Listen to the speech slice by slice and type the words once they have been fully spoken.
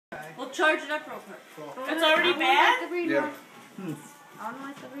charge it up real quick. It's already bad? Like the green Yeah. one. I don't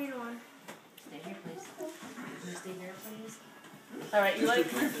like the green one. Stay here, please. Can you stay here, please? Alright, you like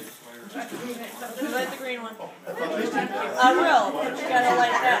the green one? I will, but you gotta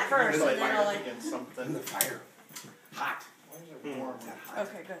light that first, and then I'll light Something in the fire. Hot.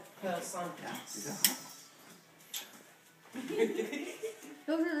 Okay, good.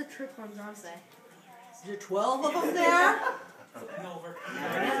 Those are the trick ones, aren't they? Is there 12 of them there?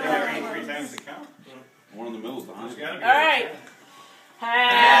 3 times the count. One in the middle is the honey. Alright.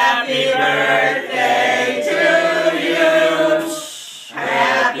 Happy birthday to you.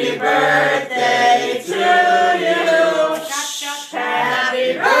 Happy birthday to you. Happy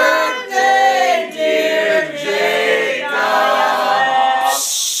birthday, dear Jacob.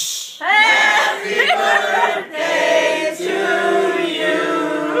 Happy birthday to you.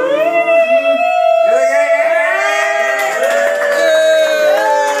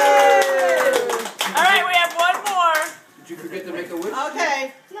 Alright, we have one more. Did you forget to make a wish?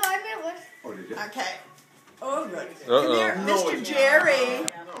 Okay. No, I made a wish. Oh, did you? Okay. Oh, good. Uh-oh. Come here, Mr. Jerry.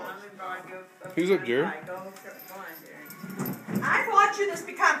 Who's up, Jerry? I bought you this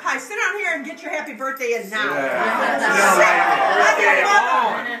pecan pie. Sit down here and get your happy birthday in now.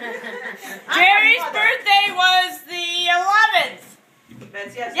 Jerry's birthday was the 11th.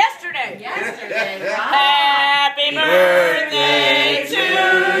 That's Yesterday. Yesterday, right? Happy birthday to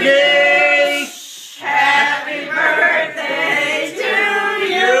you. Happy birthday to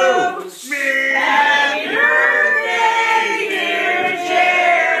you. Happy birthday, dear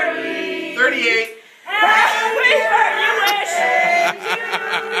Jerry. 38. Happy birthday to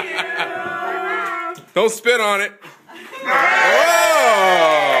you. Don't spit on it. Oh,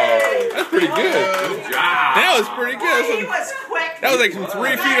 that's pretty good. Good job. That was pretty good. He was quick. That was like from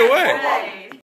 3 feet away.